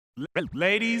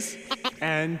Ladies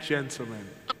and gentlemen,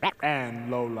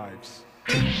 and lowlifes.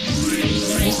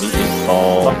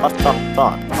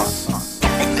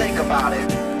 Think about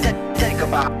it. Think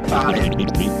about it.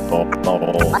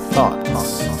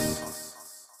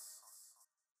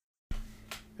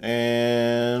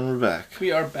 And we're back.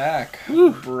 We are back,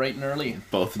 bright and early.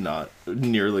 Both not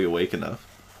nearly awake enough.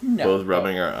 No. Both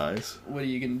rubbing our eyes. What are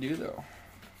you gonna do though?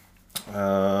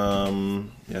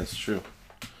 Yeah, it's true.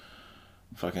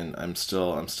 I'm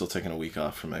still taking a week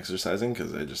off from exercising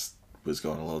because I just was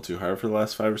going a little too hard for the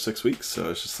last 5 or 6 weeks.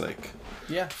 So it's just like,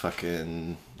 Yeah.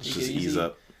 fucking, let's Take just it ease easy.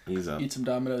 up. Eat some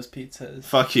Domino's pizzas.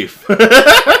 Fuck you.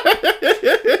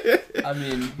 I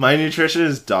mean, My nutrition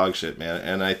is dog shit, man,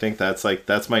 and I think that's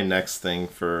my next thing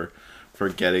for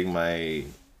getting my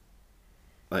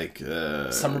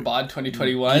summer bod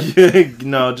 2021.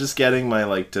 no, just getting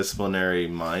my disciplinary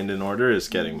mind in order is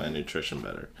getting my nutrition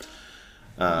better.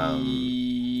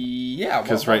 Yeah.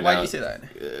 'cause Why right do now- you say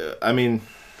that? I mean,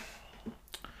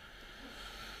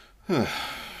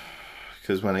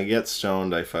 because when I get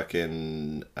stoned, I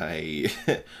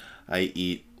I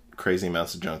eat crazy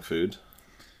amounts of junk food.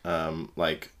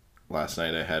 Like last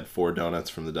night, I had 4 donuts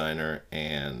from the diner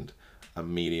and a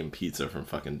medium pizza from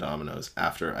fucking Domino's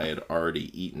after I had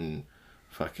already eaten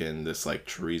fucking this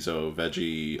chorizo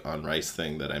veggie on rice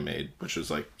thing that I made, which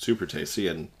was super tasty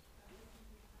and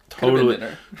totally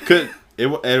dinner. It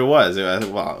was.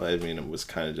 Well, I mean, it was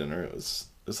kind of dinner. It was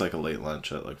like a late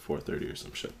lunch at 4:30 or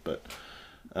some shit. But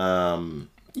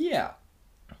Yeah.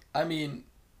 I mean,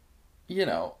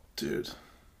 dude,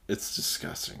 it's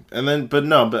disgusting. And then,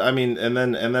 and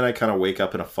then I kind of wake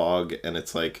up in a fog, and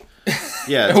it's like,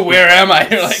 yeah, where am I?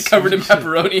 You're covered in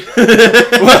pepperoni.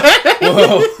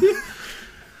 Whoa.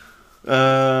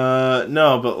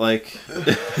 no, but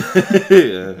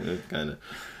yeah, kind of.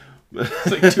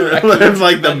 It's 2 I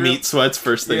have the meat sweats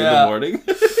first thing in the Yeah. morning.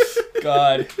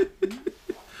 God.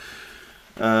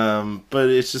 But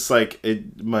it's just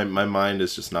my mind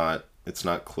is just not, it's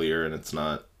not clear, and it's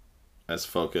not as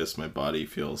focused. My body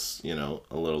feels, a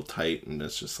little tight, and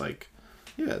it's just yeah,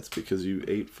 it's because you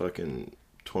ate fucking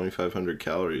 2,500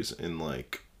 calories in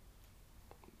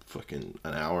fucking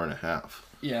an hour and a half.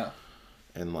 Yeah.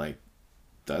 And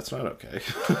that's not okay.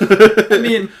 I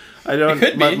mean, I don't,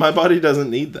 it could be. my body doesn't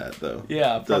need that though.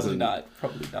 Yeah, probably Doesn't- not.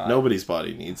 Probably not. Nobody's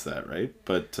body needs that, right?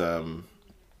 But, And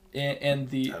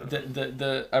the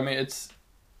I mean, it's,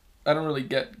 I don't really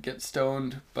get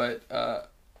stoned, but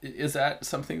is that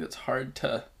something that's hard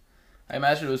to? I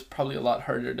imagine it was probably a lot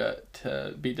harder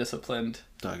to be disciplined.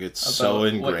 dog, it's About so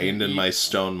what you ingrained in eat. my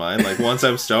stone mind. Once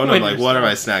I'm stoned, When I'm you're what am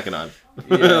I snacking on?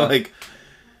 Yeah.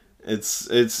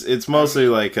 It's mostly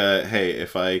hey,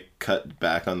 if I cut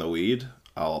back on the weed,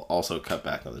 I'll also cut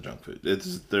back on the junk food. They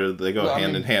go Well, I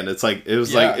hand mean, in hand. It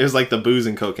was yeah. the booze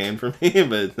and cocaine for me,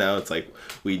 but now it's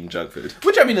weed and junk food.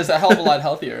 Which I mean is a hell of a lot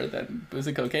healthier than booze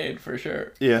and cocaine for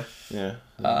sure. Yeah.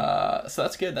 So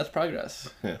that's good. That's progress.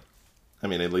 Yeah. I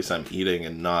mean, at least I'm eating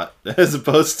and not as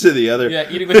opposed to the other. Yeah,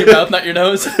 eating with your mouth, not your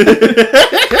nose.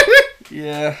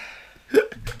 Yeah.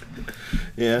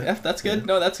 Yeah. Yeah, that's good.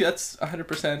 No, that's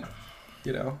 100%.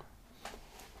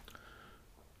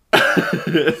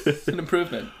 An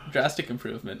improvement, drastic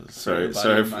improvement. for your body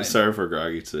and mind. Sorry for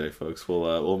groggy today, folks.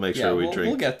 We'll make sure we drink.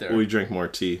 we'll get there. We drink more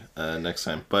tea next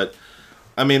time. But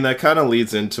I mean, that kind of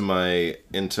leads into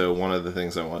one of the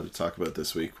things I wanted to talk about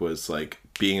this week was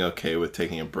being okay with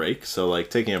taking a break. So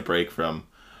taking a break from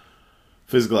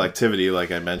physical activity, like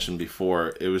I mentioned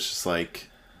before, it was just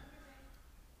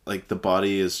the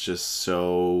body is just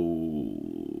so.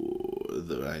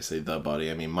 I say the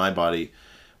body. I mean, my body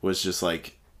was just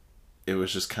it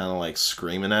was just kind of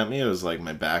screaming at me. It was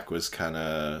my back was kind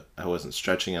of, I wasn't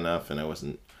stretching enough, and I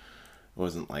wasn't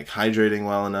hydrating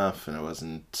well enough, and I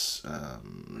wasn't,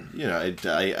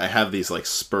 I have these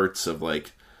spurts of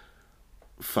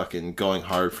fucking going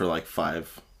hard for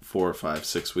 4 or 5,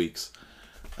 6 weeks,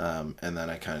 and then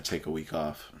I kind of take a week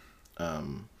off.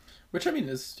 Which I mean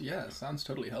sounds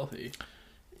totally healthy.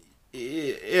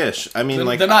 Ish. I mean,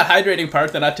 The not hydrating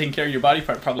part, the not taking care of your body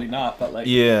part, probably not. But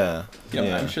yeah,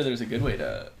 I'm sure there's a good way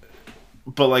to.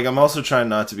 But I'm also trying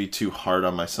not to be too hard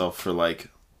on myself for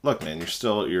look, man,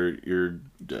 you're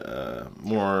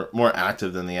more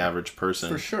active than the average person.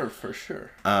 For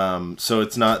sure. So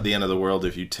it's not the end of the world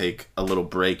if you take a little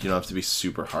break. You don't have to be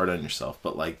super hard on yourself.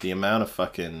 But the amount of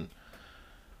fucking,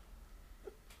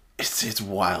 it's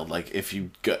wild. If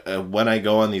you go, when I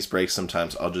go on these breaks,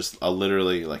 sometimes I'll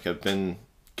literally I've been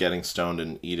getting stoned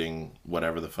and eating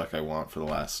whatever the fuck I want for the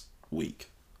last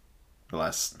week, the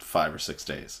last 5 or 6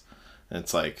 days, and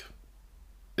it's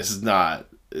this is not.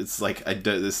 It's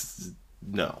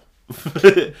no.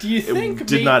 Do you think it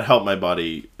did not help my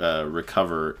body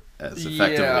recover as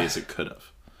effectively Yeah. as it could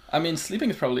have. I mean, sleeping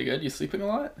is probably good. You sleeping a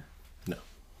lot? No.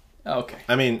 Oh, okay.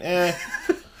 I mean,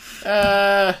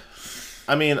 I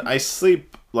mean, I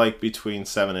sleep like between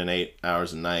 7 and 8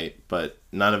 hours a night, but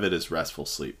none of it is restful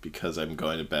sleep because I'm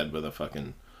going to bed with a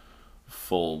fucking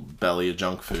full belly of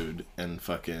junk food and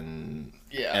fucking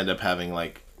Yeah. end up having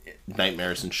like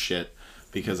nightmares and shit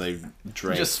because I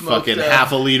drank Just smoked, fucking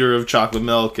half a liter of chocolate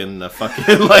milk and a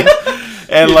fucking like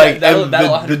and Yeah, like that'll and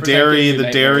 100% the give dairy you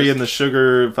nightmares. and the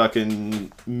sugar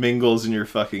fucking mingles in your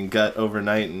fucking gut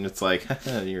overnight and it's like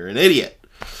you're an idiot.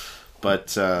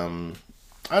 But I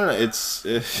don't know, it's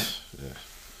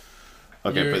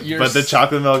okay, but the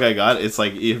chocolate milk I got, it's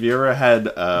like if you ever had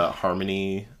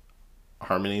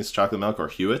Harmony's chocolate milk or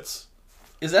Hewitt's.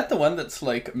 Is that the one that's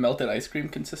like melted ice cream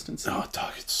consistency? Oh,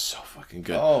 dog, it's so fucking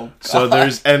good. Oh, God. So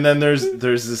there's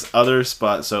this other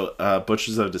spot. So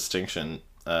Butchers of Distinction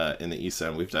in the East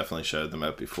End. We've definitely showed them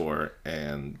out before,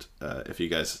 and if you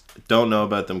guys don't know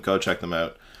about them, go check them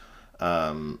out.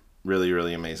 Really,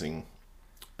 really amazing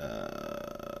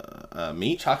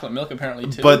meat. Chocolate milk apparently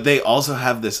too. But they also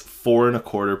have this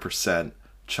 4.25%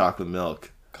 chocolate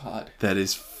milk God, that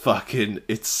is fucking.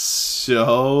 It's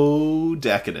so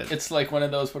decadent. it's like one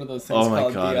of those things Oh my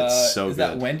called God, the. it's so is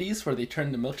that good. Wendy's where they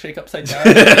turn the milkshake upside down?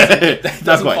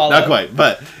 Not quite.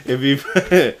 But if you,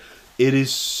 it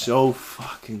is so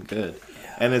fucking good,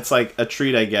 and it's like a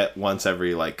treat I get once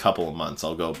every like couple of months.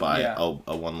 I'll go buy Yeah.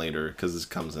 a 1 liter because this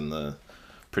comes in the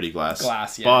pretty glass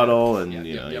yeah. bottle, and Yeah,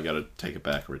 you know yep. you got to take it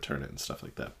back, return it, and stuff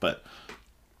like that. But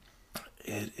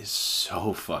it is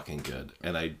so fucking good,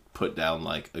 and I put down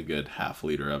like a good half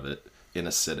liter of it in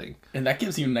a sitting. And that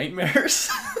gives you nightmares.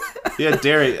 Yeah,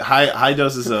 dairy, high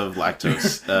doses of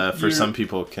lactose for You're- some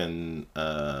people can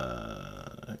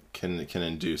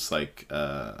induce like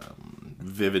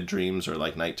vivid dreams or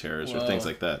like night terrors or Whoa. things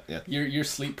like that. Yeah. Your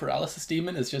sleep paralysis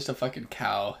demon is just a fucking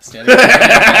cow standing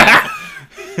there.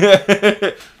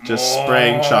 Just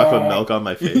spraying chocolate milk on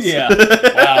my face. Yeah.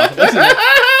 Wow.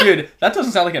 Dude, that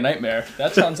doesn't sound like a nightmare.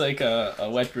 That sounds like a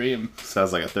wet dream.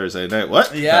 Sounds like a Thursday night.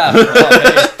 What? Yeah. Well,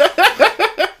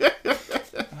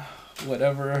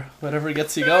 hey. Whatever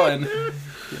gets you going,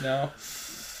 you know.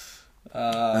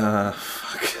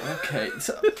 Fuck. Okay.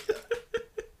 So,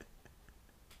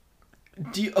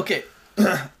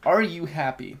 are you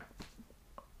happy?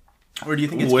 Or do you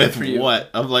think it's good With for you? what?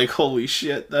 I'm like, holy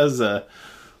shit, that's a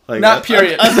like Not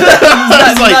period.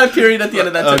 I not a period at the end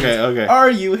of that Okay, sentence. okay. Are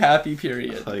you happy,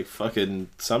 period? like fucking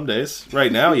some days.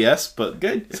 Right now, yes, but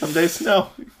Good. some days no.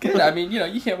 Good. I mean,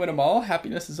 you can't win them all.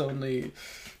 Happiness is only,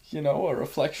 a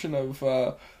reflection of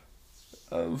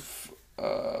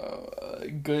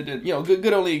good, and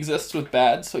good only exists with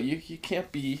bad. So you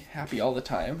can't be happy all the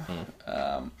time.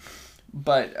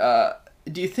 But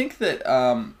do you think that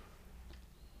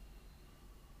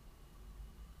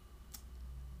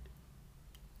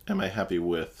Am I happy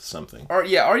with something? are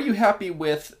you happy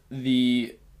with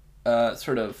the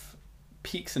sort of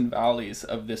peaks and valleys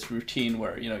of this routine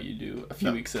where you do a few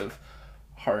No. weeks of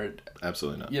hard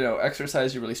Absolutely not.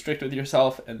 exercise, you're really strict with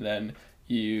yourself, and then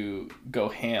you go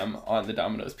ham on the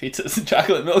Domino's pizzas and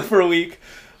chocolate milk for a week.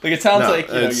 Like, it sounds No, like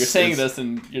you're saying it's- this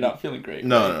and you're not feeling great.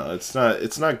 No, right? no, it's not.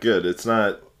 It's not good. It's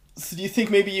not. So do you think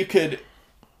maybe you could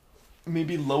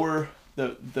lower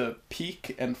the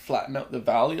peak and flatten out the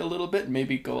valley a little bit, and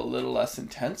maybe go a little less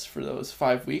intense for those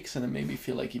 5 weeks, and then maybe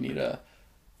feel like you need to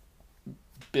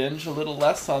binge a little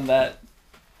less on that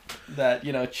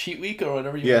cheat week or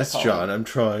whatever you Yes, want to call John. it? I'm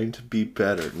trying to be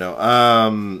better. No.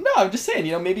 No, I'm just saying,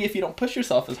 maybe if you don't push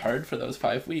yourself as hard for those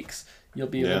 5 weeks, you'll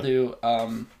be able to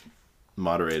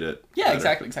Moderate it. yeah, better.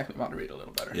 exactly, moderate a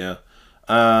little better. Yeah.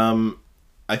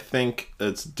 I think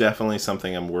it's definitely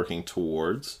something I'm working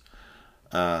towards.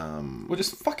 Well,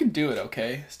 just fucking do it,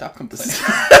 okay? Stop complaining.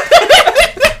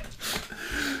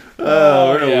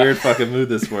 We're in a yeah. weird fucking mood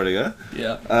this morning, huh?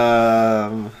 Yeah.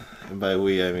 And by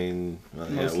we, I mean, well,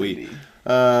 yeah, Mostly we.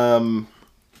 me.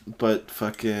 But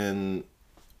fucking,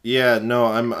 yeah, no,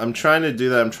 I'm trying to do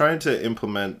that. I'm trying to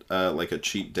implement like a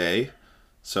cheat day,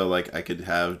 so like I could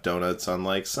have donuts on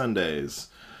like Sundays,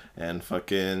 and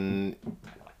fucking,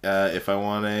 if I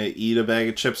want to eat a bag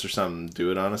of chips or something,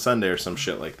 do it on a Sunday or some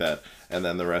shit like that, and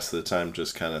then the rest of the time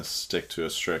just kind of stick to a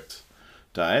strict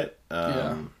diet,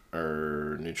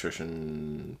 or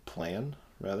nutrition plan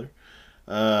rather.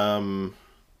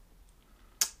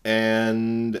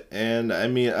 And I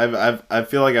mean, I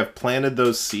feel like I've planted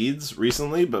those seeds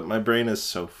recently, but my brain is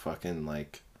so fucking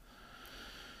like,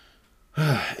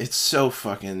 it's so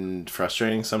fucking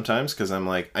frustrating sometimes because I'm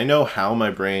like, I know how my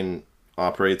brain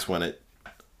operates when it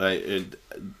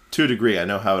to a degree, I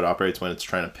know how it operates when it's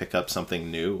trying to pick up something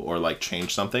new or like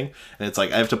change something, and it's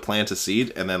like I have to plant a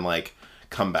seed and then like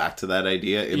come back to that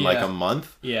idea in like a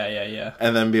month. Yeah.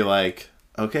 And then be like,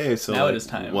 okay, so now like, it is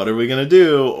time. what are we gonna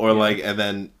do? Or like, and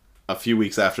then a few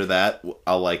weeks after that,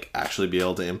 I'll like actually be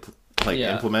able to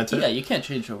implement it. Yeah, you can't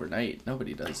change overnight.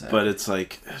 Nobody does that. But it's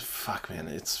like, fuck, man,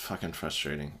 it's fucking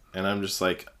frustrating. And I'm just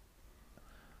like,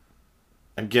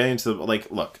 I'm getting to the,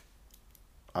 like, look,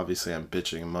 obviously I'm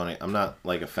bitching and moaning. I'm not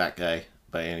like a fat guy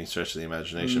by any stretch of the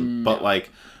imagination, but like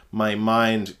my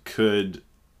mind could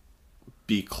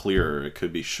be clearer, it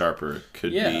could be sharper, it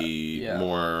could be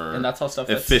more and that's all stuff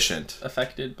efficient, that's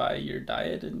affected by your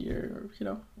diet and your, you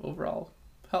know, overall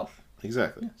health.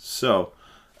 Exactly. So,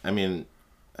 I mean,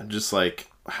 I'm just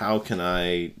like, how can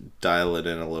I dial it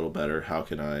in a little better? How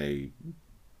can I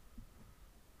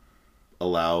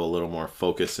allow a little more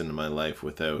focus into my life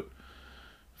without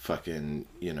fucking,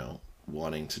 you know,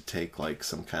 wanting to take like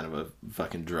some kind of a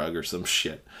fucking drug or some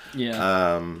shit?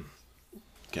 Yeah.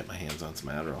 Get my hands on some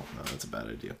Adderall. No, that's a bad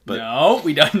idea. But no,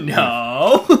 we don't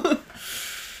know.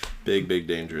 big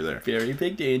danger there. Very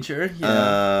big danger.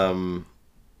 Yeah.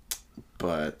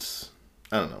 But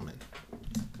I don't know, man.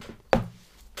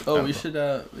 Oh, we should.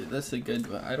 That's a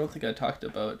good. I don't think I talked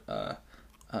about the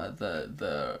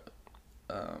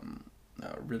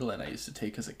Ritalin I used to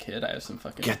take as a kid. I have some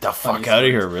fucking. Get the fuck out of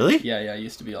here! Really? Yeah. I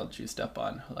used to be all juiced up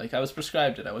on. Like I was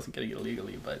prescribed it. I wasn't getting it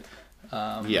legally, but.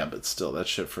 Yeah, but still, that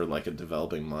shit for like a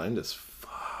developing mind is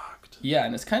fucked. Yeah,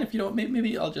 and it's kind of, you know,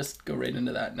 maybe I'll just go right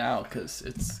into that now because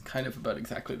it's kind of about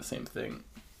exactly the same thing.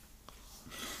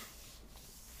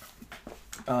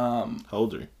 How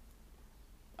old are you?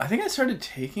 I think I started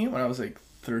taking it when I was like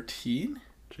 13.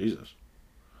 Jesus.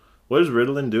 What does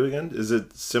Ritalin do again? Is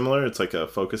it similar? It's like a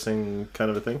focusing kind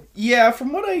of a thing? Yeah,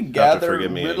 from what I gather,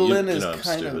 me. Ritalin you is know,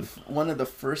 kind stupid. of one of the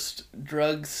first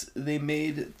drugs they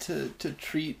made to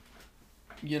treat,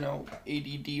 you know,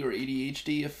 ADD or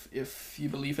ADHD, if you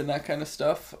believe in that kind of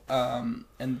stuff. And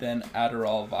then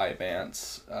Adderall,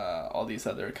 Vyvanse, all these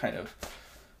other kind of,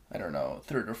 I don't know,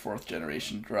 third or fourth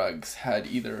generation drugs had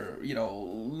either, you know,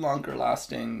 longer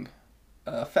lasting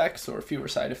effects or fewer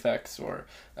side effects, or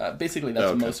basically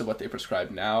that's most of what they prescribe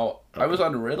now. I was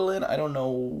on Ritalin. I don't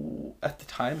know at the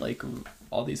time, like,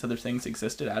 all these other things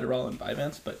existed, Adderall and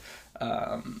Vyvanse, but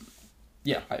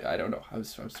yeah, I don't know. I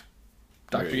was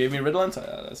doctor gave me Ritalin, so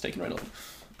I was taking Ritalin.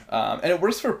 And it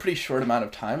works for a pretty short amount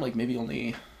of time, like maybe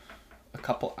only a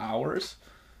couple hours.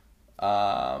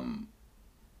 Was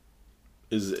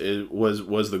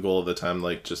the goal of the time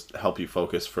like just help you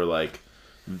focus for like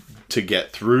to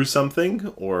get through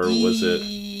something, or was it?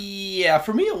 Yeah,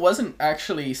 for me it wasn't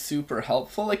actually super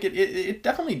helpful. Like it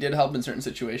definitely did help in certain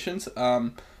situations.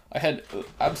 I had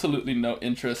absolutely no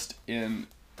interest in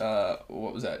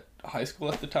what was that, high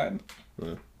school at the time.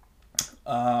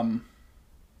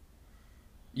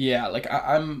 Yeah, like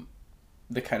I'm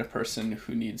the kind of person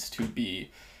who needs to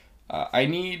be I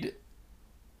need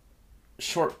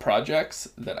short projects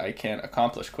that I can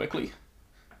accomplish quickly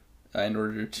in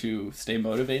order to stay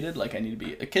motivated. Like I need to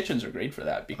be, kitchens are great for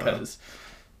that because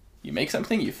you make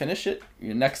something, you finish it,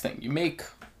 your next thing, you make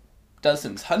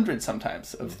dozens, hundreds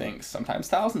sometimes of things, sometimes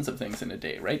thousands of things in a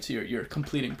day, right? So you're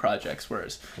completing projects,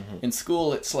 whereas in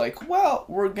school it's like, well,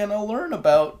 we're gonna learn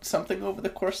about something over the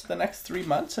course of the next 3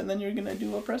 months and then you're gonna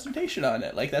do a presentation on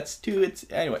it. Like that's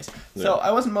anyways. Yeah. So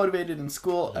I wasn't motivated in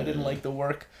school. I didn't like the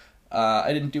work.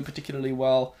 I didn't do particularly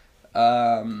well.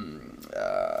 And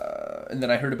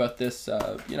then I heard about this,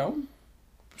 you know,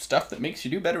 stuff that makes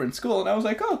you do better in school, and I was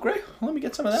like, oh great, let me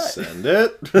get some of that. Send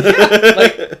it. Yeah,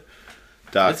 like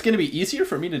Doc. It's gonna be easier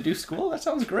for me to do school. That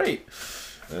sounds great.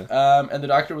 Yeah. And the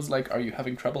doctor was like, are you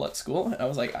having trouble at school? And I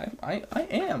was like, I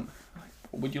am.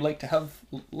 Would you like to have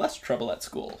less trouble at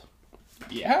school?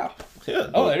 Yeah.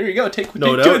 Oh, there you go. Take two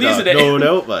of these a day. No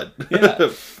doubt, bud. Yeah.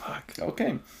 Fuck.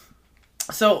 Okay.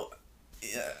 So.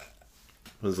 It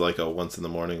was like a once in the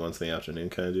morning, once in the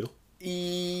afternoon kind of deal.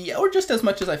 Yeah, or just as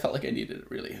much as I felt like I needed it.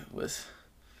 Really was.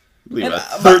 Leave a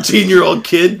 13-year-old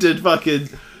kid to fucking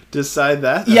decide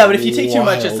that. Yeah, but if you take too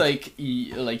much, it's like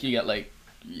you get like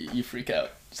you freak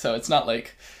out. So it's not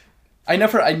like I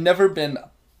never been.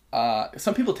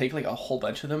 Some people take like a whole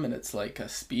bunch of them, and it's like a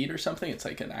speed or something. It's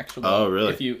like an actual. Oh,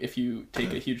 really? If you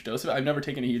take a huge dose of it, I've never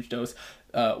taken a huge dose.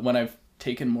 When I've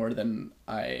taken more than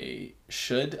I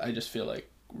should, I just feel like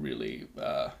really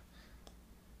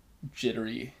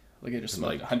jittery. Like I just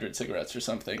smoked 100 cigarettes or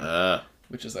something,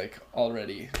 which is like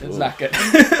already it's not good.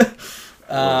 It's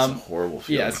a horrible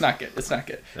feeling. Yeah, it's not good.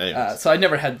 So I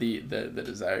never had the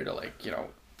desire to like, you know,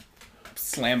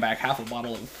 slam back half a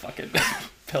bottle of fucking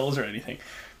pills or anything.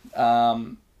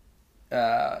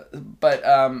 Where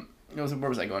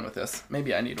was I going with this?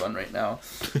 Maybe I need one right now.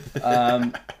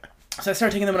 So I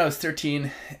started taking them when I was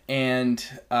 13, and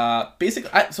basically,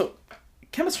 so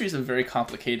chemistry is a very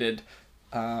complicated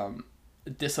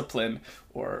discipline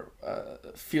or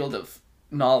field of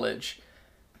knowledge.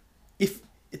 If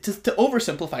to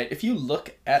oversimplify it, if you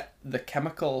look at the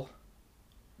chemical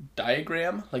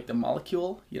diagram, like the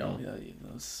molecule,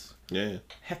 those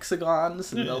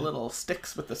hexagons and the little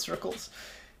sticks with the circles.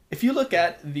 If you look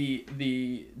at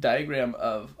the diagram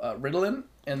of Ritalin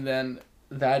and then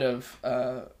that of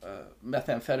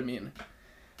methamphetamine,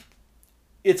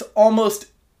 it's almost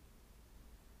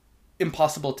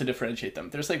impossible to differentiate them.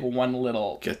 There's like one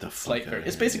little slight variation.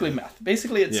 It's basically meth.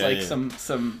 Basically, it's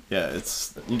some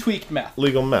it's tweaked meth.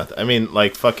 Legal meth. I mean,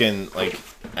 like fucking like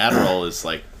Adderall is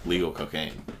like legal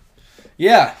cocaine.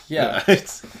 Yeah.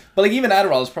 But like even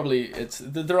Adderall is probably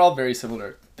they're all very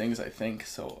similar things, I think.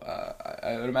 So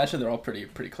I would imagine they're all pretty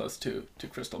close to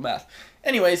crystal meth.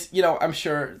 Anyways, I'm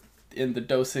sure in the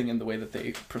dosing and the way that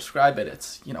they prescribe it,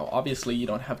 it's obviously you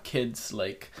don't have kids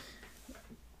like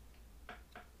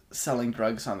selling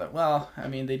drugs on the. Well, I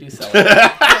mean they do sell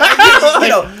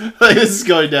it. This is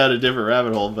going down a different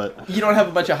rabbit hole, but you don't have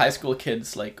a bunch of high school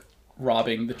kids like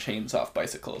robbing the chains off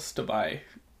bicycles to buy,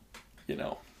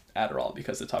 Adderall,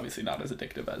 because it's obviously not as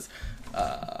addictive as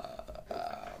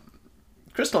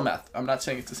crystal meth. I'm not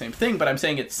saying it's the same thing, but I'm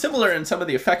saying it's similar and some of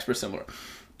the effects were similar.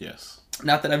 Yes.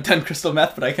 Not that I've done crystal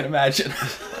meth, but I can imagine.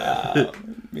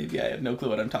 Maybe I have no clue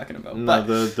what I'm talking about. No,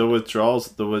 but the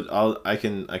withdrawals. I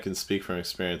can speak from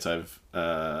experience. I've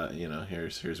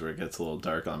here's where it gets a little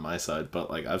dark on my side, but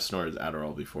like I've snorted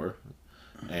Adderall before,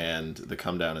 and the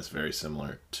come down is very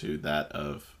similar to that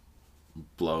of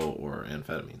blow or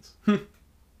amphetamines.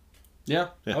 Yeah.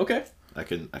 Okay. I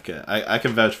can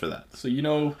vouch for that. So I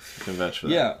can vouch for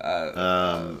that.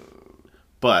 Yeah.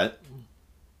 But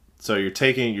so you're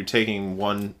taking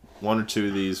one or two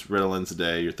of these Ritalins a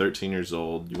day. You're 13 years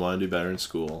old. You want to do better in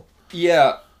school.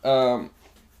 Yeah. And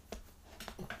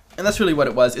that's really what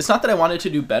it was. It's not that I wanted to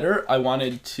do better. I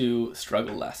wanted to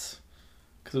struggle less.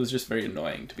 Because it was just very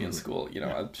annoying to be in school.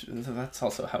 That's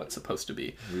also how it's supposed to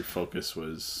be. Your focus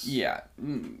was... Yeah.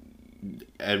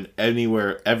 And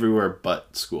everywhere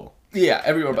but school. Yeah,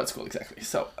 everywhere but school, exactly.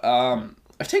 So,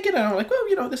 I've taken it and I'm like,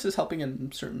 well, this is helping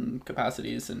in certain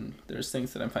capacities, and there's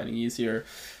things that I'm finding easier.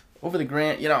 Over the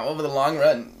over the long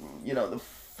run, the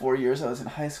 4 years I was in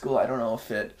high school, I don't know if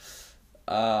it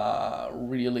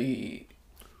really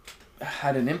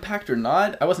had an impact or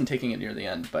not. I wasn't taking it near the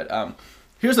end, but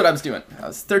here's what I was doing. I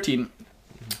was 13.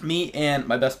 Me and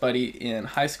my best buddy in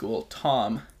high school,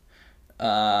 Tom,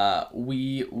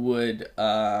 we would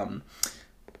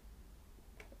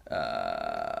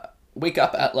wake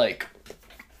up at like,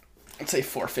 let's say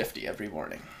 4:50 every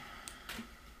morning.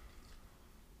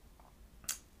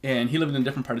 And he lived in a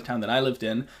different part of town than I lived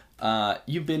in.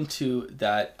 You've been to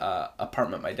that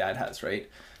apartment my dad has, right?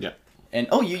 Yeah. And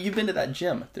you've been to that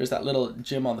gym. There's that little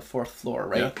gym on the 4th floor,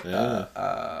 right? Yeah.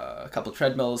 A couple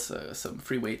treadmills, some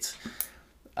free weights.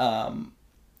 So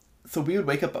we would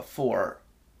wake up at 4.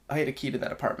 I had a key to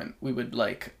that apartment. We would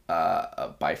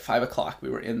by 5 o'clock we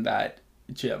were in that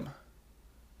gym,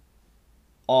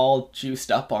 all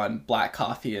juiced up on black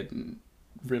coffee and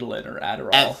Ritalin or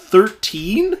Adderall. At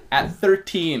 13? At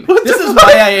 13. This is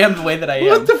why I am the way that I am.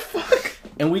 What the fuck?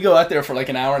 And we go out there for like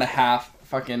an hour and a half,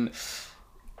 fucking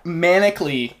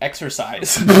manically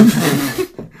exercise. 3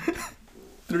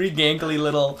 gangly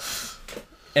little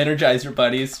Energizer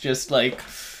buddies just like,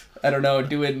 I don't know,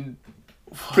 doing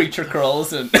preacher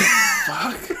curls and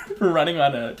running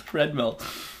on a treadmill.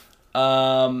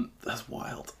 That's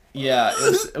wild. Yeah,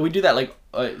 we do that like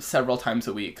several times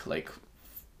a week, like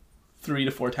 3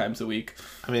 to 4 times a week.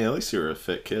 I mean, at least you were a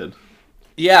fit kid.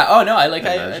 Yeah. Oh no, I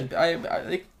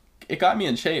it got me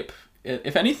in shape.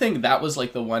 If anything, that was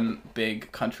like the one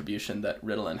big contribution that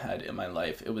Ritalin had in my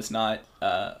life. It was not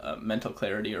a mental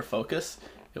clarity or focus.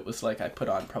 It was like I put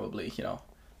on probably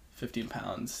 15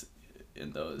 pounds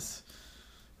in those.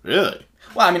 Really?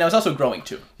 Well, I mean, I was also growing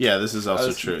too. Yeah, this is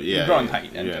also true. Yeah, growing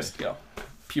height and just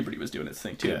puberty was doing its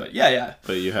thing too. Yeah. But yeah.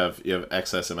 But you have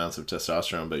excess amounts of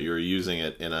testosterone, but you were using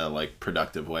it in a like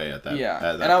productive way at that. Yeah,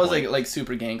 at that and I was point. like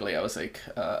super gangly. I was like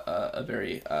a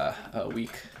very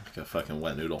weak. Like a fucking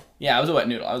wet noodle. Yeah, I was a wet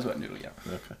noodle. Yeah.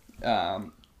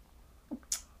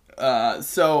 Okay.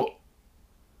 So.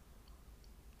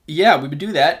 Yeah, we would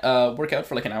do that. Work out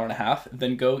for like an hour and a half,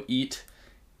 then go eat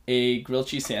a grilled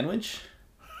cheese sandwich.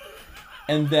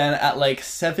 And then at like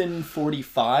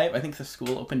 7:45, I think the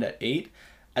school opened at 8,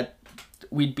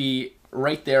 we'd be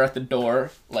right there at the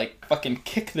door, like fucking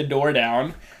kick the door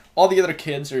down, all the other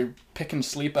kids are picking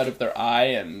sleep out of their eye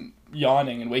and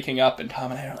yawning and waking up, and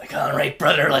Tom and I are like, all right,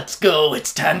 brother, let's go.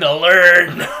 It's time to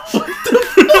learn.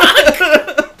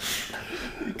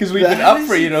 Because we've been up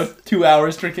for, 2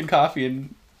 hours drinking coffee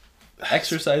and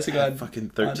exercising on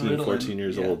fucking on 13, Ritalin. 14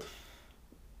 years Yeah. old.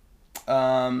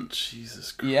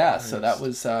 Jesus Christ. Yeah, so that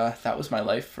was my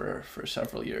life for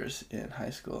several years in high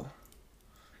school.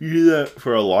 You did that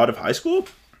for a lot of high school?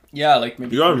 Yeah, like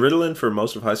maybe. You're on Ritalin for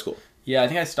most of high school? Yeah, I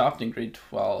think I stopped in grade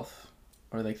 12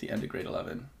 or like the end of grade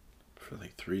 11. For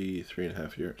like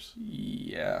 3.5 years.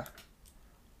 Yeah.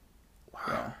 Wow.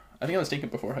 Yeah. I think I was taking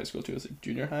it before high school too. It was like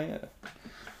junior high,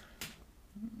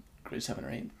 grade 7 or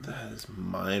 8. That is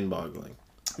mind-boggling.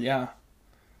 Yeah.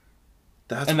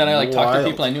 That's And then I like talked to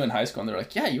wild. people I knew in high school, and they're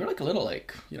like, "Yeah, you were like a little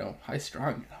like high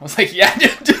strung." I was like, "Yeah,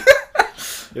 dude."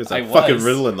 It was like I fucking was.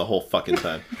 Ritalin the whole fucking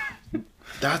time.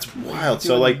 That's wild.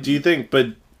 So like, do you think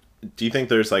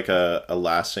there's like a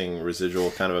lasting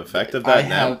residual kind of effect of that I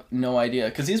now? have no idea,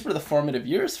 because these were the formative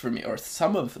years for me, or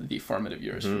some of the formative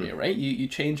years for me, right? You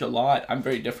change a lot. I'm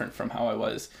very different from how I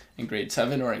was in grade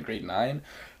 7 or in grade 9.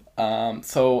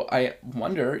 So I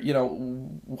wonder,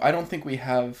 I don't think we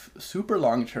have super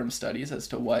long-term studies as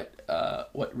to what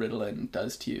Ritalin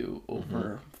does to you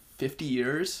over 50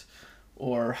 years,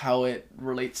 or how it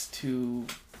relates to,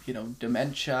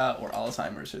 dementia or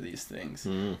Alzheimer's or these things.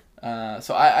 So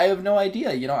I have no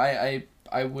idea.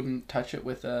 I wouldn't touch it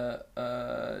with a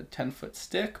 10-foot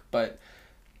stick, but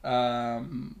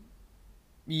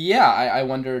yeah, I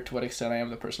wonder to what extent I am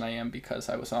the person I am because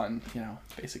I was on,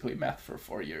 basically meth for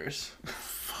 4 years.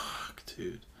 Fuck,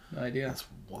 dude. No idea. That's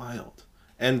wild.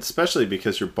 And especially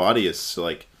because your body is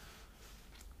like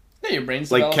Yeah, your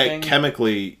brain's like developing.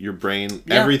 chemically, your brain,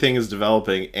 Yeah. everything is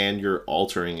developing, and you're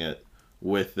altering it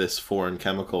with this foreign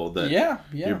chemical that yeah.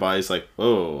 your body's like,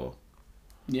 whoa,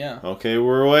 Yeah. okay,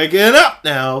 we're waking up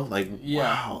now. Like, Yeah.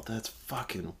 wow, that's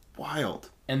fucking wild.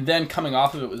 And then coming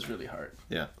off of it was really hard.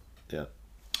 Yeah, yeah.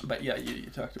 But yeah, you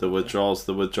talked The about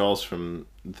withdrawals from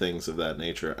things of that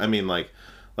nature. I mean, like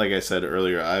I said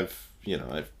earlier, I've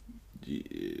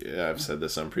said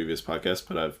this on previous podcasts,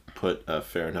 but I've put a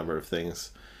fair number of things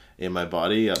in my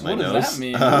body, up my What nose. does that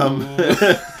mean?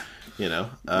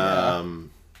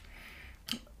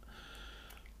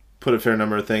 Put a fair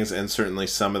number of things, and certainly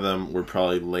some of them were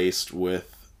probably laced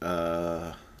with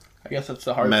I guess that's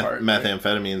the hard part. Right?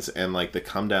 methamphetamines, and like the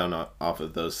come down off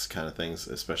of those kind of things,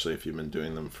 especially if you've been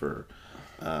doing them for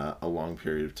a long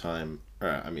period of time.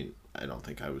 Or, I mean, I don't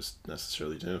think I was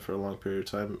necessarily doing it for a long period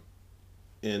of time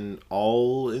in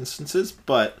all instances,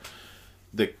 but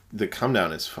the come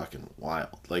down is fucking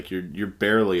wild. Like you're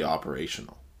barely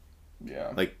operational.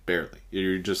 Yeah. Like barely.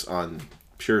 You're just on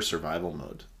pure survival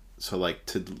mode. So like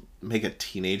to make a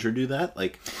teenager do that,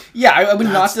 like Yeah, I would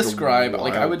not That's the describe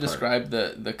like I wild would part. describe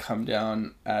the come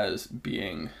down as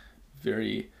being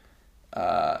very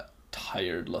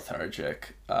tired,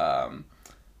 lethargic, yeah,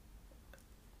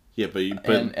 but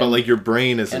And- like your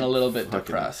brain isn't and a little bit fucking-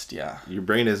 depressed. Yeah. Your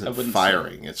brain I isn't wouldn't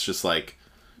firing. It's just like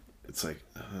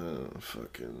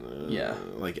Yeah.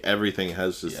 Like everything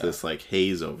has just Yeah. this like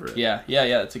haze over it. Yeah.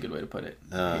 That's a good way to put it.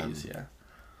 Haze, yeah.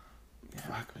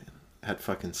 Fuck, man. At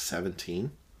fucking 17.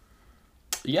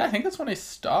 Yeah, I think that's when I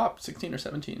stopped, 16 or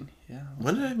 17. Yeah.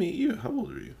 When did I meet you? How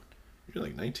old are you? You're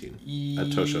like 19 at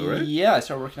Tosho, right? Yeah, I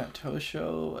started working at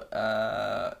Tosho.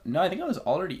 No, I think I was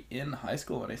already in high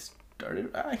school when I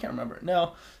started. I can't remember.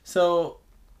 No. So,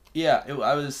 yeah,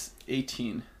 I was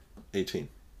 18. 18.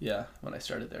 Yeah, when I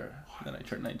started there. Then I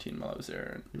turned 19 while I was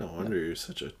there. No wonder you're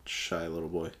such a shy little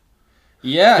boy.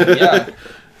 Yeah.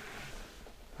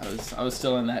 I was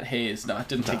still in that haze. No, it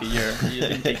didn't take a year. It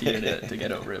didn't take a year to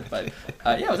get over it. But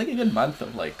yeah, it was like a good month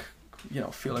of like,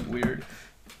 feeling weird.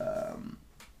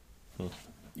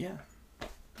 Yeah.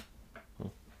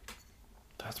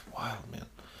 That's wild,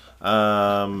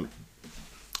 man.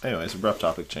 Anyways, a rough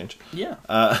topic change. Yeah.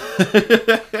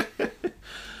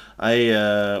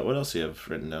 What else do you have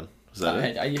written down? Was that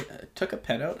it? I took a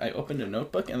pen out, I opened a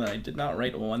notebook, and then I did not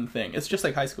write one thing. It's just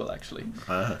like high school, actually.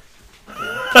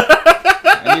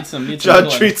 I need some John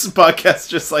Ritalin. treats the podcast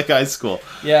just like high school.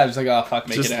 Yeah, I was like, oh, fuck,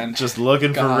 make it end. Just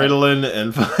looking God. for Ritalin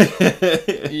and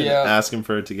Yeah. asking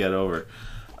for it to get over.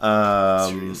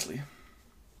 Seriously.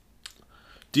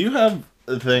 Do you have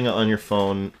a thing on your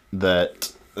phone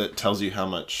that tells you how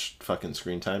much fucking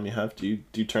screen time you have? Do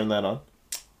you turn that on?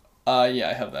 Yeah,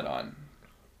 I have that on.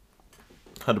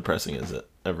 How depressing is it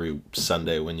every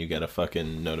Sunday when you get a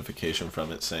fucking notification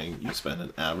from it saying you spend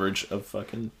an average of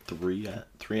fucking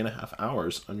 3.5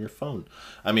 hours on your phone?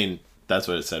 I mean, that's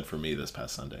what it said for me this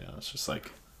past Sunday. I was just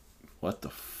like, what the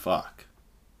fuck?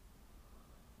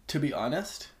 To be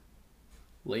honest,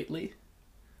 lately.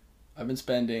 I've been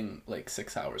spending like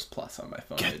 6 hours plus on my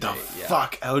phone a Get the day.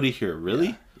 fuck out of here,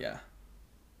 really? Yeah.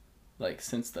 Like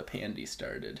since the pandy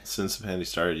started. Since the pandy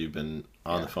started, you've been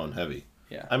on the phone heavy.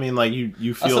 Yeah. I mean, like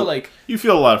you feel Also, like, you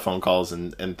feel a lot of phone calls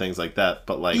and things like that,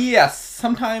 but like yes,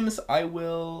 sometimes I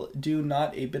will do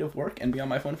not a bit of work and be on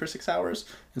my phone for 6 hours,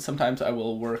 and sometimes I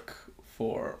will work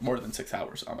for more than 6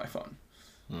 hours on my phone.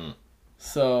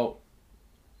 So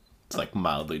it's like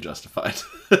mildly justified.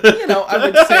 you know, I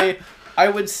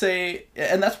would say,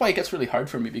 and that's why it gets really hard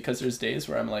for me, because there's days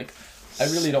where I'm like, I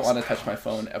really don't want to touch my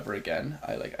phone ever again.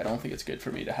 I don't think it's good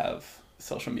for me to have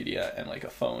social media and like a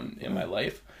phone in my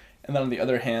life. And then on the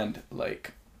other hand,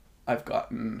 like, I've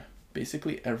gotten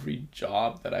basically every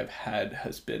job that I've had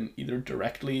has been either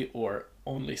directly or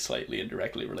only slightly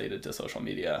indirectly related to social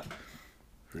media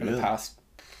in the past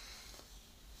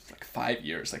like 5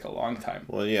 years, like a long time.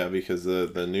 Well, yeah, because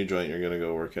the new joint you're gonna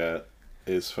go work at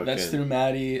is fucking. That's through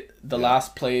Maddie. The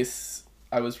last place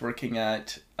I was working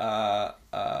at, the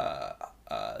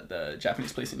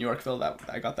Japanese place in Yorkville, that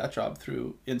I got that job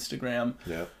through Instagram.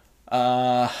 Yeah.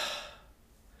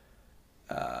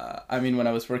 I mean, when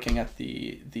I was working at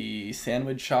the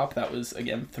sandwich shop, that was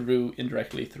again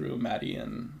indirectly through Maddie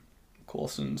and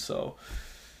Coulson. So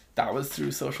that was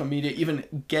through social media.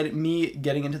 Even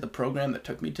getting into the program that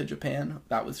took me to Japan,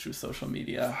 that was through social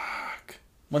media. Fuck.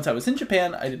 Once I was in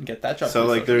Japan, I didn't get that job. So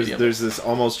through like social media, there's this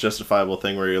almost justifiable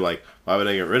thing where you're like, why would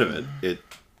I get rid of it? It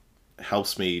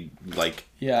helps me like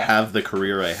have the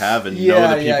career I have and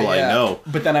know the people I know.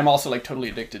 But then I'm also like totally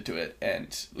addicted to it, and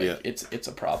like it's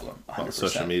a problem. 100%. On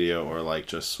social media or like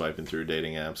just swiping through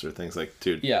dating apps or things like,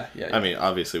 dude. Yeah. I mean,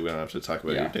 obviously we don't have to talk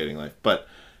about your dating life, but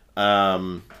I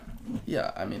mean,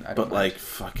 I don't. But like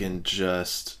fucking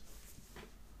just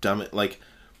dumb it. Like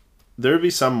there would be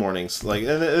some mornings like,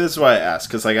 and this is why I ask,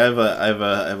 because like I have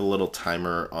a little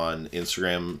timer on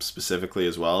Instagram specifically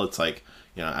as well. It's like,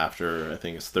 you know, after I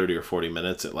think it's 30 or 40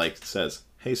 minutes, it like says,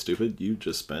 hey stupid, you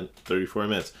just spent 30 or 40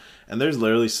 minutes. And there's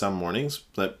literally some mornings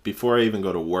that before I even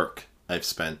go to work, I've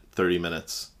spent 30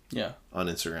 minutes on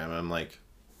Instagram. And I'm like,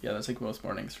 yeah, that's like most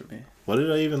mornings for me. what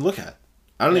did I even look at?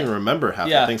 I don't even remember half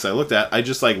the things I looked at. I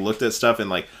just like looked at stuff and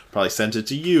like probably sent it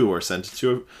to you or sent it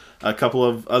to a couple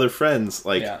of other friends.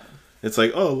 Like it's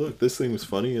like, oh look, this thing was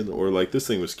funny, or like this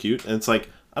thing was cute. And it's like,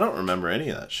 I don't remember any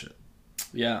of that shit.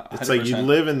 Yeah, 100%. It's like you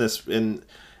live in this and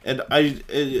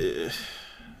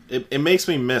it makes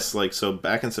me miss, like, so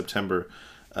back in September,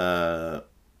 a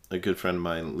good friend of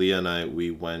mine, Leah, and I, we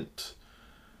went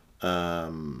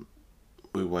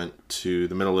to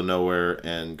the middle of nowhere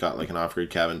and got like an off-grid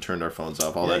cabin, turned our phones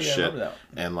off, all that shit,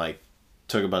 and like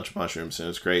took a bunch of mushrooms, and it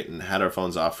was great, and had our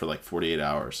phones off for like 48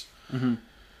 hours. And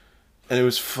it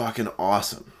was fucking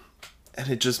awesome. And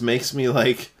it just makes me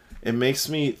like, it makes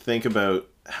me think about,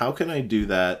 how can I do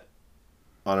that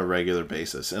on a regular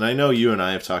basis? And I know you and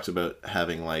I have talked about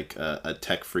having like a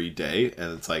tech-free day,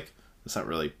 and it's like, it's not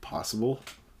really possible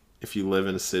if you live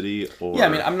in a city or... Yeah, I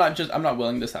mean, I'm not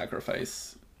willing to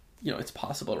sacrifice, you know, it's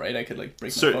possible, right? I could like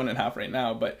break my phone in half right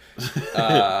now, but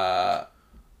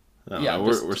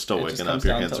we're still waking up.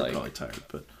 Your hands are probably tired,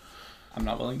 but I'm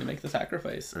not willing to make the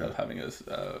sacrifice of having a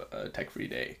tech-free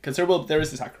day, because there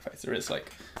is a sacrifice. There is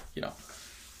like, you know,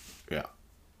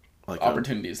 like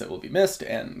opportunities that will be missed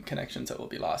and connections that will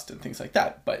be lost and things like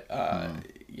that. But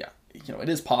you know, it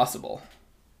is possible.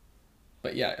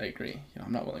 But yeah, I agree. You know,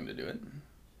 I'm not willing to do it.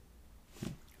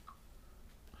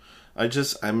 I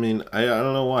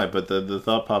don't know why, but the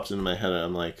thought pops into my head, and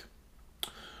I'm like,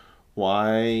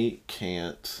 why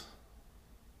is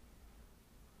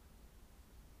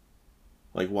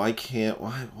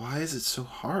it so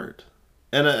hard?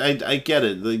 And I get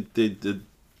it. Like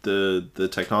the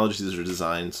technologies are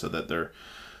designed so that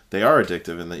they are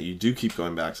addictive, and that you do keep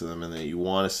going back to them, and that you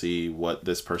want to see what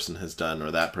this person has done or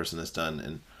that person has done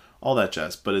and all that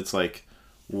jazz. But it's like,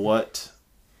 what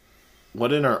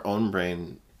in our own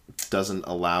brain doesn't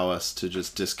allow us to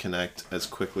just disconnect as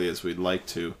quickly as we'd like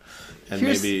to? And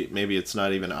maybe it's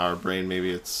not even our brain.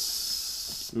 Maybe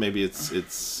it's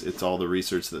all the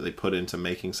research that they put into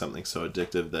making something so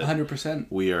addictive that 100%.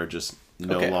 we are just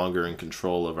no longer in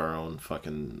control of our own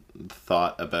fucking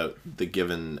thought about the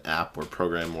given app or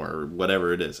program or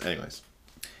whatever it is. Anyways.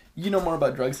 You know more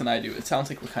about drugs than I do. It sounds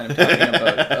like we're kind of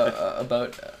talking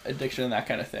about addiction and that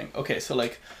kind of thing. Okay, so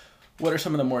like, what are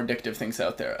some of the more addictive things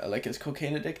out there? Like, is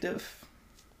cocaine addictive?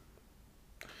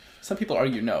 Some people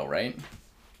argue no, right?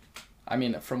 I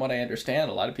mean, from what I understand,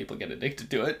 a lot of people get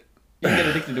addicted to it. You can get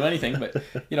addicted to anything, but,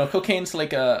 you know, cocaine's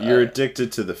like You're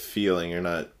addicted to the feeling. You're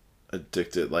not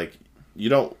addicted. Like, you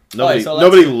don't nobody so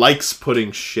nobody likes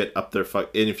putting shit up their fuck.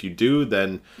 And if you do,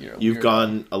 then You're a you've weirdo.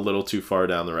 gone a little too far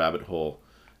down the rabbit hole.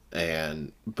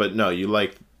 But no, you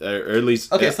like, or at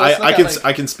least Okay, so let's look I at, can like-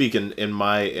 I can speak in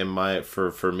my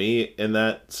for me in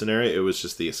that scenario. It was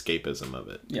just the escapism of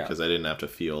it, Yeah. because I didn't have to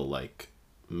feel like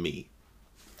me.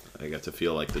 I got to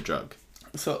feel like the drug.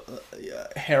 So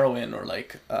heroin or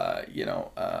like I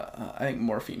think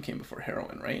morphine came before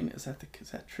heroin, right? Is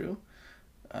that true?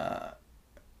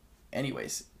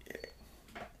 Anyways,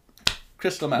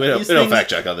 crystal meth. We don't, These we don't things- fact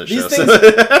check on this these show. things-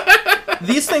 so-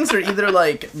 These things are either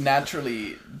like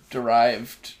naturally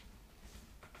derived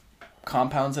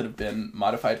compounds that have been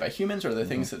modified by humans, or they're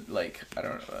things that like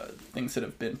things that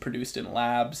have been produced in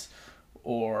labs,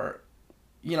 or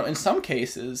in some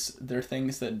cases they're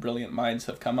things that brilliant minds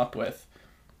have come up with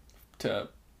to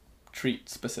treat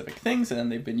specific things, and then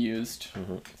they've been used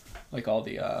like all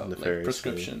the like Nefarious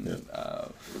prescription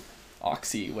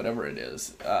oxy, whatever it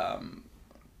is.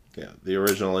 Yeah, the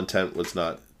original intent was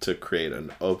not to create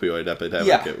an opioid epidemic.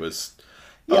 Yeah. It was,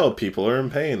 Yeah. people are in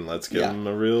pain. Let's give Yeah. them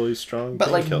a really strong But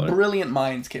like painkiller. brilliant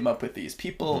minds came up with these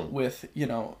people with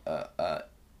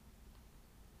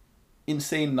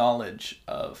insane knowledge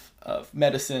of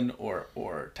medicine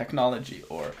or technology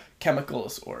or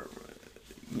chemicals or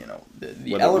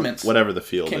the elements whatever the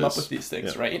field came is. up with these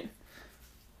things, Yeah. right?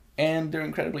 And they're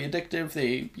incredibly addictive.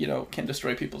 They can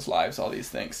destroy people's lives. All these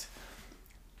things.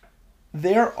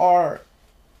 There are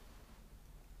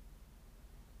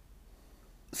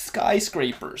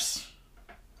skyscrapers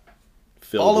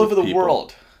Filled all with over the people.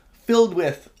 world, filled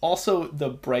with also the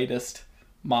brightest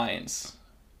minds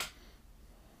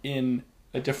in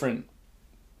a different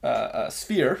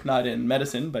sphere, not in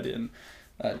medicine, but in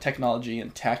technology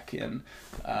and tech and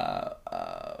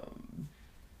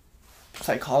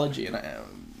psychology and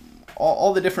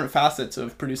all the different facets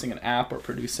of producing an app or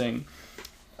producing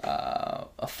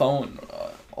a phone,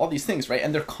 all these things, right?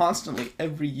 And they're constantly,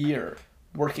 every year,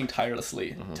 working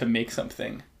tirelessly to make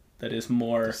something that is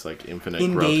more It's like infinite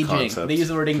growth engaging. concepts. They use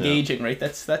the word Yeah. engaging, right?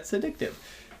 That's addictive.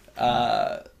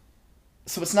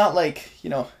 So it's not like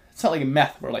it's not like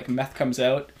meth, where like meth comes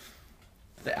out,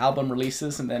 the album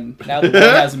releases, and then now the world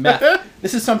has meth.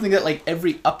 This is something that like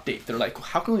every update, they're like,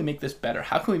 how can we make this better?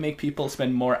 How can we make people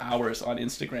spend more hours on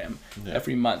Instagram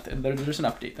every month? And there's an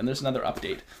update, then there's another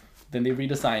update, then they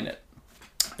redesign it.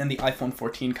 And the iPhone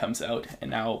 14 comes out,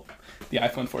 and now the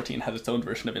iPhone 14 has its own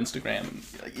version of Instagram.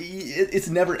 It's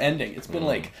never ending. It's been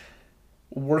like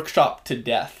workshopped to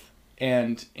death,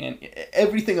 and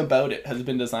everything about it has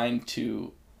been designed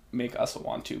to make us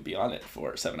want to be on it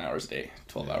for 7 hours a day,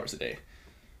 12 hours a day.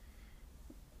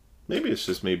 Maybe it's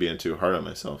just me being too hard on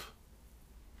myself.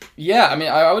 Yeah, I mean,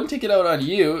 I wouldn't take it out on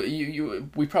you.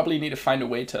 We probably need to find a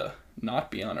way to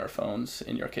not be on our phones.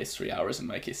 In your case, 3 hours. In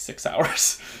my case, 6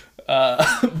 hours.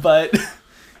 But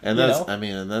And You that's know?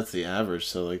 and that's the average.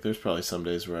 So like, there's probably some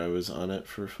days where I was on it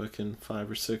for fucking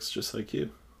 5 or 6, just like you.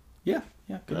 yeah,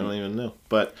 I good. don't even know.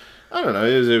 But I don't know.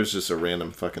 It was just a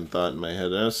random fucking thought in my head.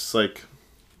 And I was just like,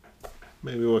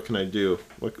 maybe what can I do?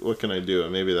 What can I do?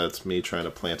 And maybe that's me trying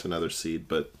to plant another seed.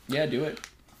 But Yeah, do it.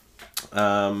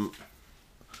 um,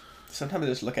 Sometimes I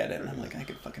just look at it and I'm like, I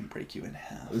could fucking break you in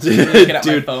half. Looking at my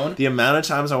dude, phone. the amount of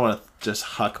times I want to just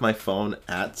huck my phone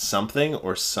at something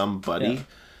or somebody, Yeah.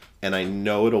 and I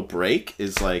know it'll break,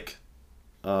 is like,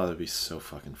 oh, that'd be so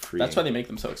fucking freeing. That's why they make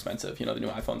them so expensive. The new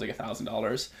iPhone's like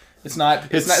 $1,000. It's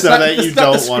not. It's not, so not, that it's you not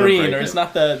don't the wanna screen, break or it's it.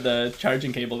 not the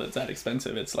charging cable that's that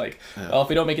expensive. It's like, well, if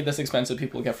we don't make it this expensive,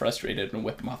 people will get frustrated and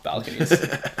whip them off balconies.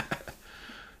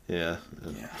 Yeah.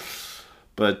 Yeah.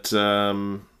 But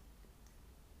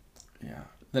Yeah.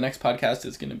 The next podcast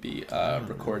is going to be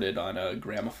recorded on a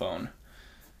gramophone.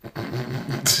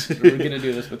 We're going to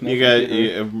do this with no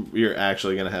computer. you're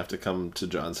actually gonna have to come to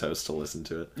John's house to listen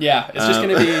to it. Yeah, it's just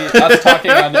going to be us talking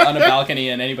on a balcony,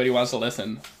 and anybody who wants to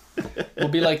listen. We'll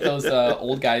be like those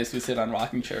old guys who sit on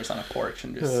rocking chairs on a porch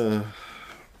and just...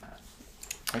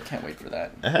 I can't wait for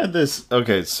that. I had this.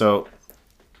 Okay, so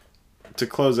to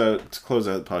close out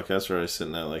the podcast, where I was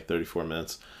sitting at like 34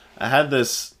 minutes, I had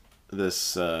this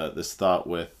thought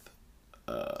with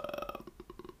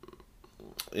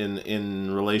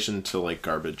in relation to like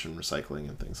garbage and recycling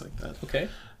and things like that. Okay.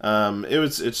 It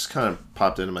just kind of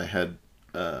popped into my head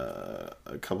a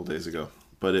couple days ago,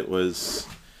 but it was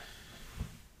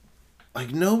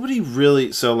like nobody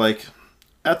really. So like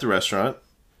at the restaurant,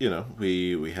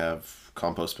 we have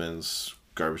compost bins,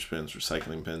 garbage bins,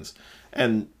 recycling bins,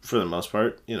 and for the most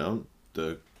part,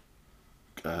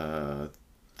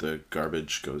 the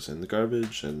garbage goes in the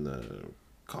garbage and the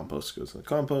compost goes in the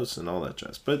compost and all that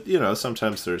jazz. But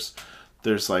sometimes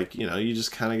there's like you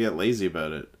just kind of get lazy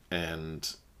about it,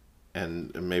 and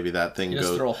and maybe that thing You just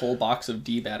goes. throw a whole box of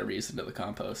D batteries into the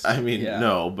compost. I mean, Yeah.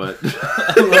 no, but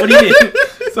What do you mean?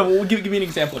 So we'll give me an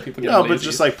example of people getting no, lazy. but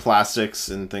just like plastics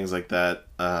and things like that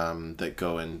that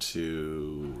go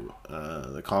into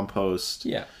the compost.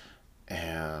 Yeah.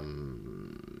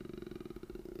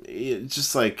 It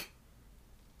just like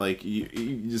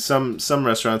you some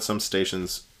restaurants, some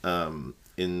stations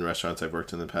in restaurants I've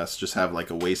worked in the past just have like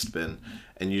a waste bin,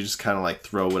 and you just kind of like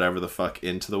throw whatever the fuck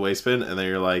into the waste bin, and then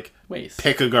you're like, Waste.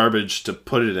 pick a garbage to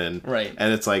put it in. Right.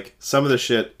 And it's like some of the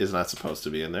shit is not supposed to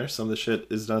be in there, some of the shit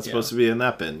is not supposed to be in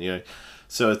that bin, you know.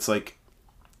 So it's like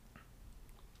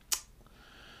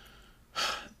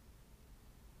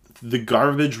the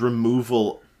garbage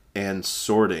removal and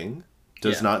sorting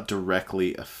does not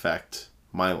directly affect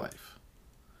my life,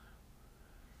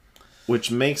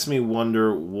 which makes me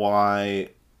wonder why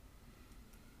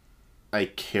I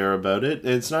care about it.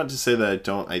 And it's not to say that I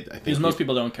don't. I think Because most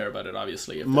people don't care about it,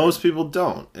 obviously. If most people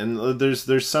don't, and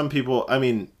there's some people. I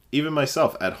mean, even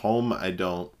myself at home, I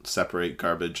don't separate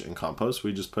garbage and compost.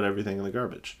 We just put everything in the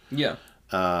garbage. Yeah.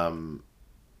 And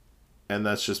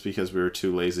that's just because we were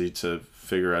too lazy to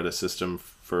figure out a system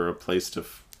for a place to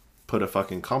put a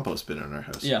fucking compost bin in our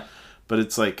house. Yeah. But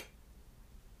it's like,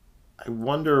 I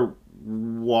wonder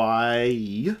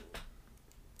why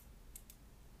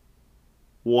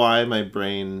my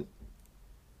brain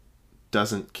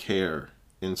doesn't care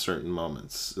in certain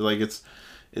moments. Like it's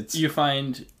You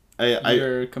find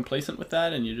you're complacent with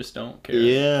that and you just don't care.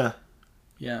 Yeah.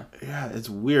 Yeah. Yeah, it's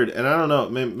weird. And I don't know,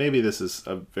 maybe this is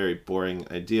a very boring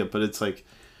idea, but it's like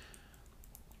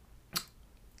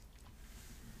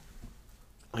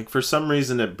for some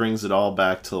reason it brings it all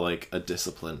back to like a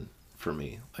discipline for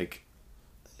me. Like,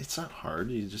 it's not hard.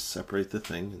 You just separate the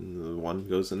thing and the one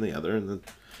goes in the other, and then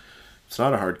it's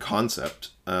not a hard concept.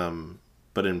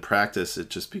 But in practice it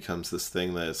just becomes this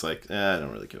thing that it's like, I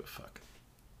don't really give a fuck.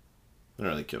 I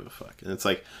don't really give a fuck. And it's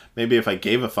like, maybe if I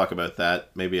gave a fuck about that,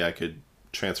 maybe I could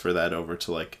transfer that over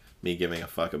to like me giving a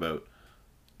fuck about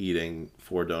eating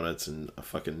 4 donuts and a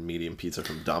fucking medium pizza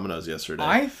from Domino's yesterday.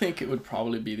 I think it would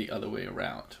probably be the other way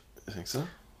around. I think so.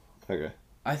 Okay.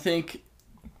 I think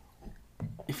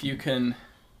if you can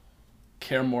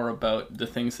care more about the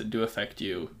things that do affect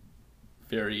you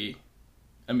very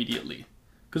immediately,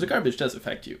 because the garbage does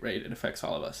affect you, right? It affects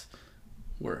all of us.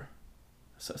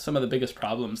 So some of the biggest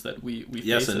problems that we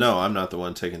Yes face and no. I'm not the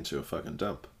one taken to a fucking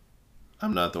dump.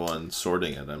 I'm not the one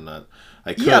sorting it. I'm not.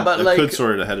 I could. Yeah, but I like, could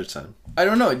sort it ahead of time. I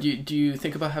don't know. Do you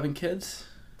think about having kids?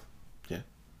 Yeah.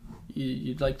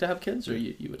 You'd like to have kids, or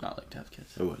you would not like to have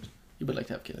kids? I would. You would like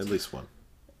to have kids. At least one.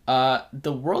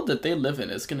 The world that they live in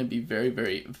is going to be very,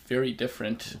 very, very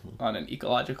different on an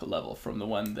ecological level from the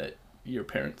one that your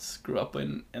parents grew up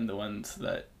in and the ones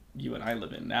that you and I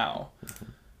live in now.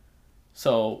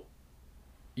 So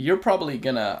you're probably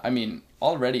gonna, I mean,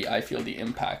 already I feel the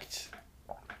impact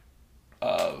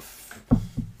of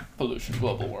pollution,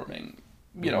 global warming.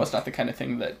 You know, it's not the kind of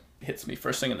thing that hits me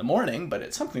first thing in the morning, but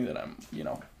it's something that I'm,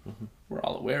 we're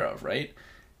all aware of, right?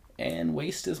 And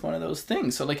waste is one of those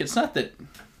things. So like, it's not that,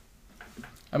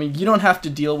 I mean, you don't have to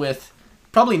deal with,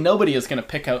 probably nobody is going to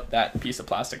pick out that piece of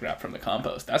plastic wrap from the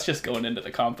compost. That's just going into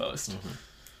the compost.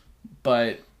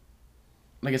 But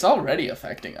like, it's already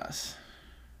affecting us.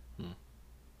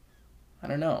 I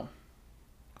don't know.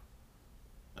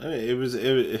 I mean, it was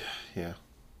yeah.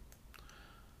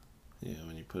 Yeah,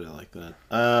 when you put it like that.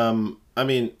 I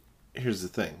mean, here's the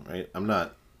thing, right? I'm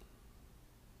not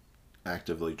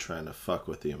actively trying to fuck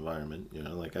with the environment, you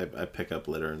know, like I pick up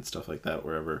litter and stuff like that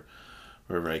wherever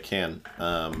I can.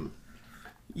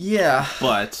 Yeah.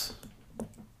 But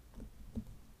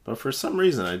for some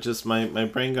reason I just my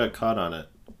brain got caught on it.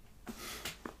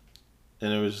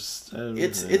 And it was just,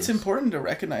 it's important to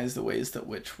recognize the ways that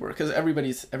which work, because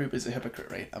everybody's a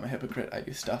hypocrite, right? I'm a hypocrite. I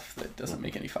do stuff that doesn't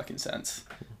make any fucking sense.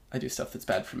 I do stuff that's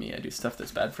bad for me. I do stuff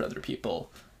that's bad for other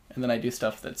people, and then I do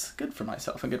stuff that's good for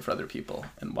myself and good for other people.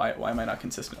 And why am I not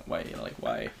consistent? Why,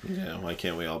 why? Yeah, why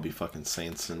can't we all be fucking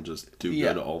saints and just do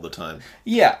Yeah. good all the time?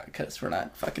 Yeah, because we're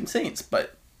not fucking saints.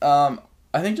 But I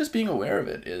think just being aware of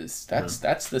it is that's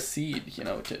the seed.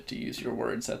 To use your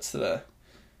words, that's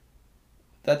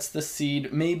the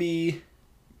seed. Maybe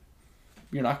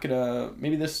you're not gonna.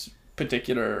 Maybe this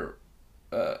particular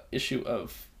issue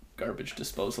of garbage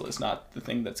disposal is not the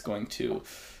thing that's going to.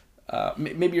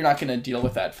 Maybe you're not going to deal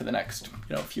with that for the next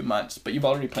few months, but you've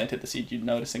already planted the seed. You're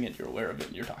noticing it. You're aware of it.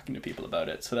 And you're talking to people about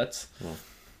it. So that's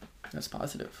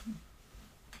positive.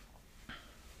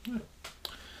 Yeah.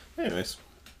 Anyways,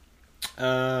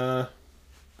 yeah.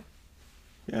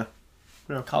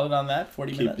 Call it on that.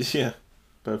 40 minutes. Yeah,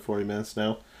 about 40 minutes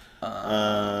now.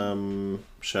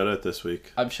 Shout out this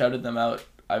week. I've shouted them out.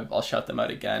 I'll shout them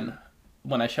out again.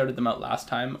 When I shouted them out last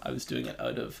time, I was doing it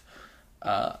out of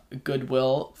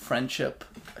goodwill, friendship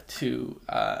to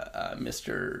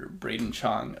Mr. Braden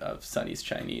Chong of Sunny's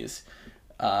Chinese.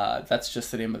 That's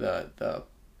just the name of the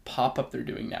pop-up they're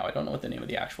doing now. I don't know what the name of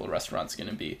the actual restaurant's going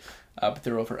to be, but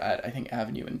they're over at, I think,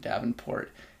 Avenue in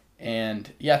Davenport.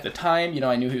 And yeah, at the time,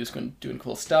 I knew he was doing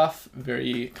cool stuff,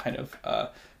 very kind of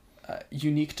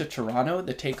unique to Toronto,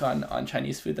 the take on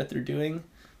Chinese food that they're doing.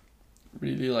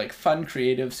 Really like fun,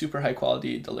 creative, super high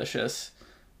quality, delicious.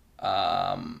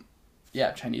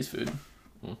 Chinese food.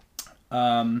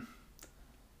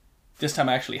 This time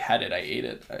I actually had it. I ate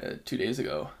it 2 days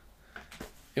ago.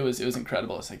 It was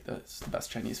incredible. It's like it's the best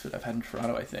Chinese food I've had in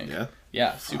Toronto, I think. Yeah?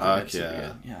 Yeah, super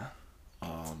good. Yeah.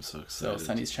 Oh, I'm so excited. So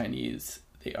Sunny's Chinese,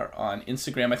 they are on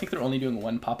Instagram. I think they're only doing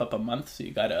one pop-up a month, so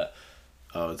you gotta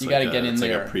get in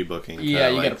there. Like a pre-booking. Yeah,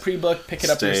 you gotta pre-book, pick it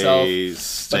up yourself.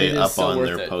 Stay up on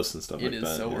their posts and stuff like that. It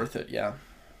is so worth it, yeah.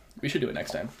 We should do it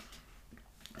next time.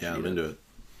 Yeah, I'm into it.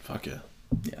 Fuck yeah.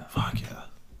 Yeah. Fuck yeah.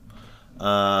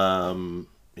 I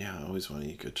always want to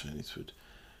eat good Chinese food.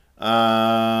 Who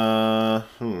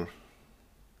am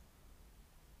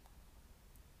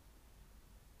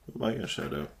I gonna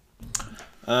shout out?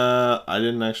 I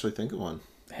didn't actually think of one.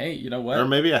 Hey, you know what? Or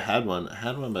maybe I had one. I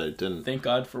had one, but I didn't. Thank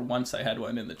God for once I had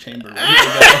one in the chamber.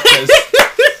 Because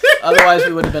otherwise,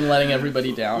 we would have been letting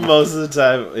everybody down. Most of the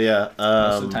time, yeah.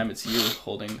 Most of the time, it's you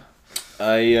holding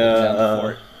down the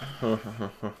fort.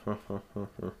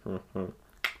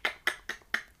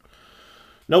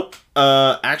 Nope.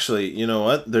 Actually, you know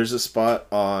what? There's a spot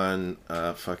on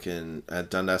at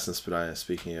Dundas and Spadina.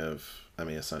 Speaking of, I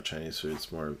mean, it's not Chinese food. It's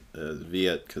more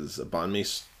Viet, because it's a banh mi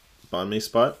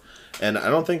spot, and I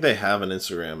don't think they have an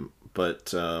Instagram,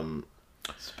 but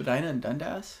Spadina and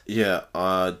Dundas. Yeah,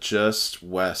 just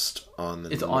west on the.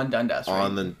 It's on Dundas, right?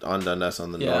 On Dundas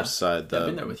on the north side. The I've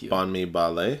been there with you. Banh mi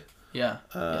ballet. Yeah.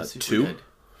 2. Good.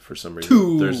 For some reason,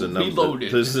 2 there's a number.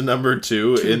 reloaded. There's a number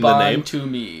 2 in the name. To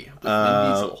me. With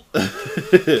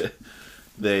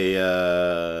They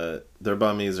their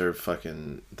banh mi's are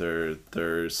fucking.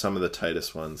 They're some of the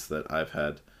tightest ones that I've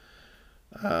had.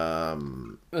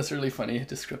 That's a really funny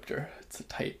descriptor. It's a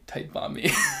tight banh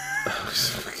mi.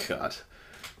 Oh God,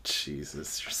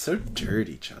 Jesus, you're so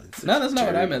dirty, John. No, that's not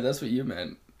what I meant. That's what you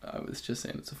meant. I was just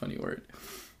saying it's a funny word.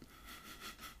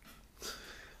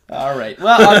 All right.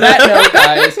 Well, on that note,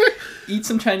 guys, eat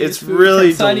some Chinese food. It's really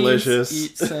from Sunny's, delicious.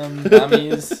 Eat some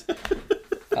gummies.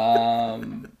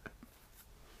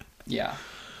 Yeah.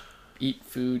 Eat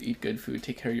food. Eat good food.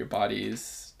 Take care of your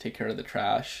bodies. Take care of the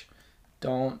trash.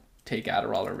 Don't take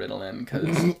Adderall or Ritalin, because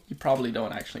you probably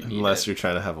don't actually need it. Unless you're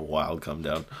trying to have a wild come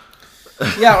down.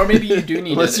 Yeah, or maybe you do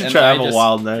need Unless it. you're trying to have a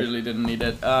wild night. Really didn't need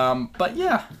it. But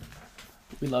yeah,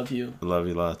 we love you. I love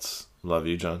you lots. Love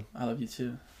you, John. I love you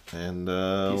too. And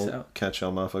Peace we'll out. catch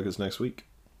y'all motherfuckers next week.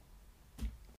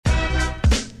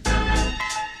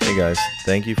 Hey guys,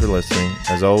 thank you for listening.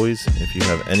 As always, if you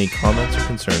have any comments or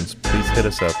concerns, please hit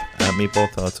us up at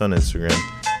MeatballThoughts on Instagram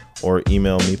or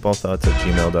email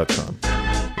meatballthoughts@gmail.com.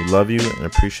 We love you and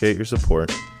appreciate your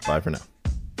support. Bye for now.